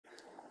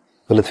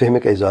غلط فہمی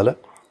کا ازالہ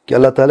کہ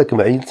اللہ تعالیٰ کی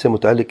معیت سے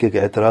متعلق ایک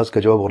اعتراض کا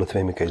جواب غلط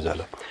فہمی کا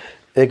ازالہ۔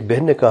 ایک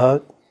بہن نے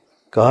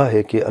کہا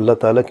ہے کہ اللہ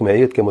تعالیٰ کی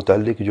معیت کے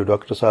متعلق جو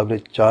ڈاکٹر صاحب نے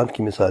چاند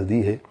کی مثال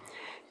دی ہے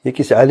یہ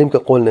کسی عالم کا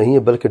قول نہیں ہے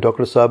بلکہ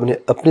ڈاکٹر صاحب نے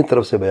اپنی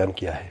طرف سے بیان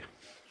کیا ہے۔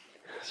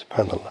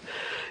 سبحان اللہ،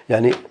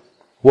 یعنی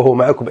وہ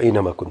معکم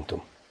اینما کنتم،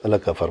 اللہ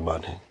کا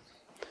فرمان ہے،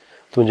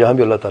 تو جہاں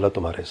بھی اللہ تعالیٰ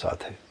تمہارے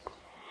ساتھ ہے۔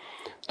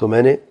 تو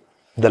میں نے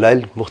دلائل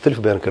مختلف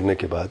بیان کرنے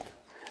کے بعد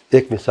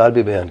ایک مثال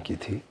بھی بیان کی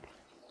تھی،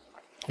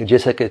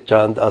 جیسا کہ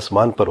چاند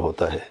آسمان پر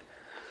ہوتا ہے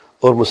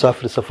اور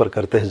مسافر سفر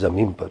کرتے ہیں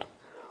زمین پر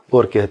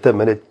اور کہتا ہے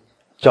میں نے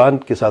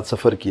چاند کے ساتھ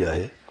سفر کیا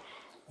ہے۔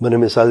 میں نے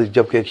مثال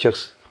جب کہ ایک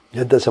شخص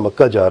جدہ سے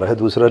مکہ جا رہا ہے،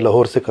 دوسرا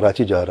لاہور سے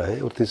کراچی جا رہا ہے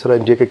اور تیسرا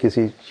انڈیا کے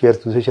کسی شہر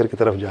دوسرے شہر کی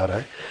طرف جا رہا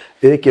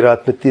ہے، ایک ہی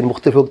رات میں 3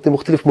 مختلف وقت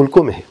مختلف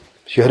ملکوں میں ہیں،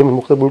 شہر میں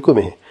مختلف ملکوں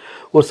میں ہیں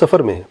اور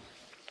سفر میں ہیں،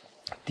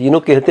 تینوں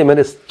کہتے ہیں میں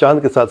نے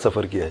چاند کے ساتھ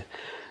سفر کیا ہے۔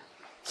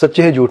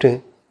 سچے ہیں جھوٹے ہیں؟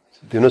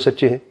 تینوں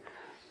سچے ہیں۔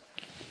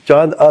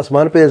 چاند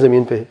آسمان پہ ہے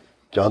زمین پہ ہے؟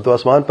 چاند تو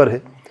آسمان پر ہے۔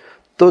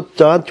 تو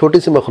چاند چھوٹی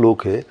سی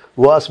مخلوق ہے،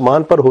 وہ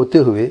آسمان پر ہوتے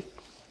ہوئے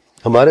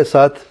ہمارے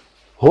ساتھ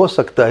ہو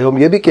سکتا ہے، ہم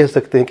یہ بھی کہہ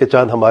سکتے ہیں کہ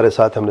چاند ہمارے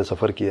ساتھ ہم نے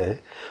سفر کیا ہے،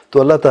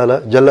 تو اللہ تعالیٰ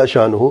جل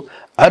شانہ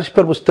عرش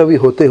پر مستوی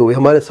ہوتے ہوئے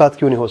ہمارے ساتھ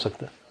کیوں نہیں ہو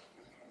سکتا؟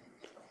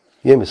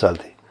 یہ مثال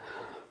تھی۔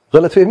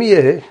 غلط فہمی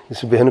یہ ہے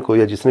اس بہن کو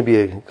یا جس نے بھی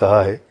یہ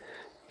کہا ہے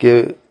کہ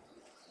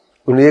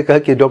انہوں نے یہ کہا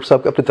کہ ڈاکٹر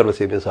صاحب کی اپنی طرف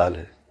سے مثال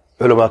ہے،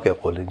 علماء کے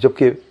اقوال ہے،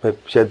 جبکہ میں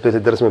شاید پہلے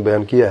درس میں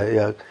بیان کیا ہے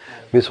یا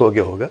مس ہو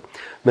گیا ہوگا،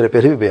 میں نے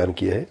پہلے بھی بیان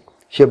کیا ہے،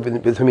 شیخ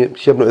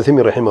ابن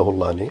عثیمین رحمہ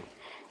اللہ نے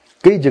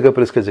کئی جگہ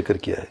پر اس کا ذکر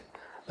کیا ہے۔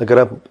 اگر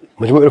آپ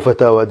مجموع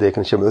الفتاوی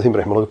دیکھیں شیخ ابن عثیمین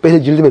رحمہ اللہ پہلے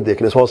جلد میں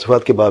دیکھ لیں، اسماء و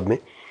صفات کے باب میں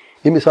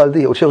یہ مثال دی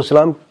ہے، اور شیخ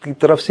الاسلام کی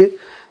طرف سے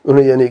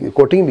انہوں نے یعنی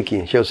کوٹنگ بھی کی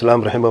ہے، شیخ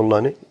الاسلام رحمہ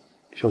اللہ نے،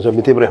 شیخ ابن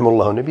عثیمین رحمہ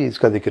اللہ نے بھی اس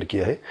کا ذکر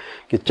کیا ہے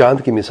کہ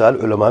چاند کی مثال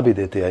علماء بھی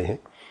دیتے آئے ہیں،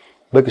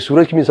 بلکہ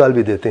سورج کی مثال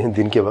بھی دیتے ہیں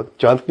دن کے وقت،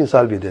 چاند کی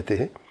مثال بھی دیتے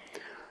ہیں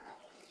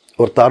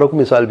اور تاروں کی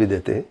مثال بھی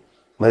دیتے ہیں۔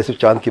 میں نے صرف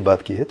چاند کی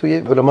بات کی ہے، تو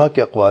یہ علماء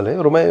کے اقوال ہیں،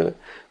 اور میں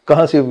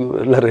کہاں سے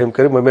اللہ رحم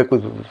کرے، میں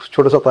کوئی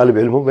چھوٹا سا طالب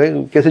علم ہوں، میں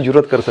کیسے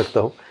جرات کر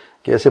سکتا ہوں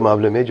کہ ایسے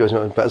معاملے میں جو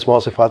اسماء و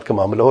صفات کا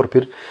معاملہ ہو اور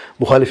پھر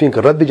مخالفین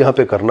کا رد بھی جہاں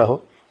پہ کرنا ہو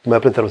تو میں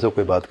اپنی طرف سے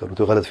کوئی بات کروں،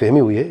 تو غلط فہمی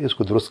ہوئی ہے، اس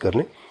کو درست کر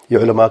لیں، یہ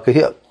علماء کا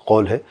ہی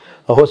قول ہے۔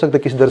 ہو سکتا ہے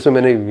کسی درس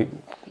میں نے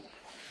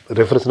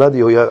ریفرنس نہ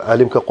دی ہو یا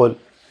عالم کا قول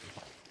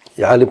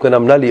یا عالم کا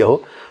نام نہ لیا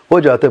ہو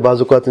جاتا ہے،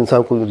 بعض اوقات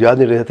انسان کو یاد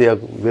نہیں رہتے یا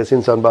ویسے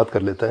انسان بات کر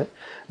لیتا ہے،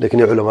 لیکن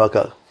یہ علماء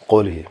کا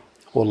قول ہی ہے،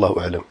 واللہ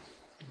اعلم۔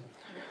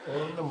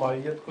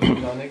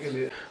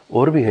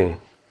 اور بھی ہیں،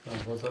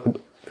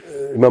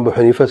 امام ابو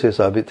حنیفہ سے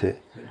ثابت ہے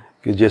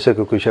کہ جیسا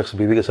کہ کوئی شخص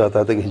بیوی کے ساتھ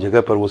آتا ہے کسی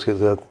جگہ پر، وہ اس کے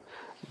ساتھ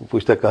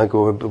پوچھتا ہے کہاں کہ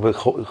وہ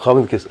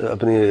خاوند کے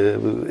اپنے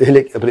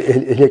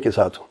اہلیہ کے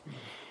ساتھ ہو،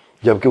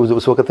 جبکہ وہ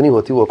اس وقت نہیں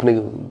ہوتی، وہ اپنے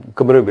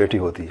کمرے میں بیٹھی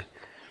ہوتی ہے۔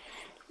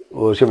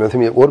 اور شیخ ابن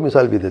عثیمین اور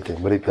مثال بھی دیتے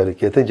ہیں بڑی پیاری،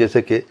 کہتے ہیں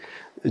جیسے کہ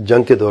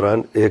جنگ کے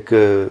دوران ایک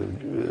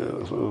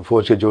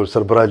فوج کے جو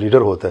سربراہ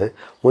لیڈر ہوتا ہے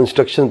وہ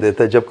انسٹرکشن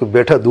دیتا ہے، جبکہ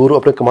بیٹھا دور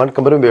اپنے کمانڈ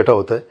کمرے میں بیٹھا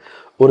ہوتا ہے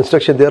اور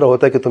انسٹرکشن دے رہا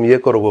ہوتا ہے کہ تم یہ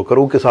کرو وہ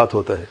کرو، کے ساتھ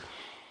ہوتا ہے۔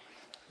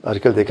 آج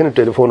کل دیکھیں نا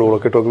ٹیلی فون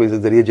واکے ٹاکی کے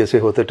ذریعے جیسے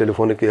ہوتے ہیں، ٹیلی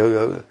فون کے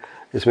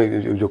اس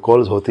میں جو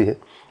کالز ہوتی ہیں،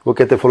 وہ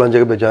کہتے ہیں فلان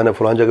جگہ پہ جانا ہے،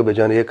 فلان جگہ پہ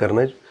جانا ہے، یہ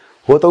کرنا ہے،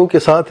 ہوتا ان کے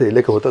ساتھ ہے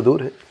لیکن ہوتا دور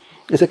ہے۔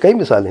 اسے کئی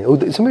مثالیں ہیں،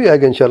 اس میں بھی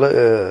آئے گا انشاءاللہ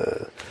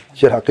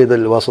شرح عقیدہ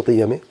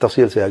الواسطیہ میں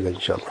تفصیل سے آئے گا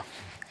انشاءاللہ۔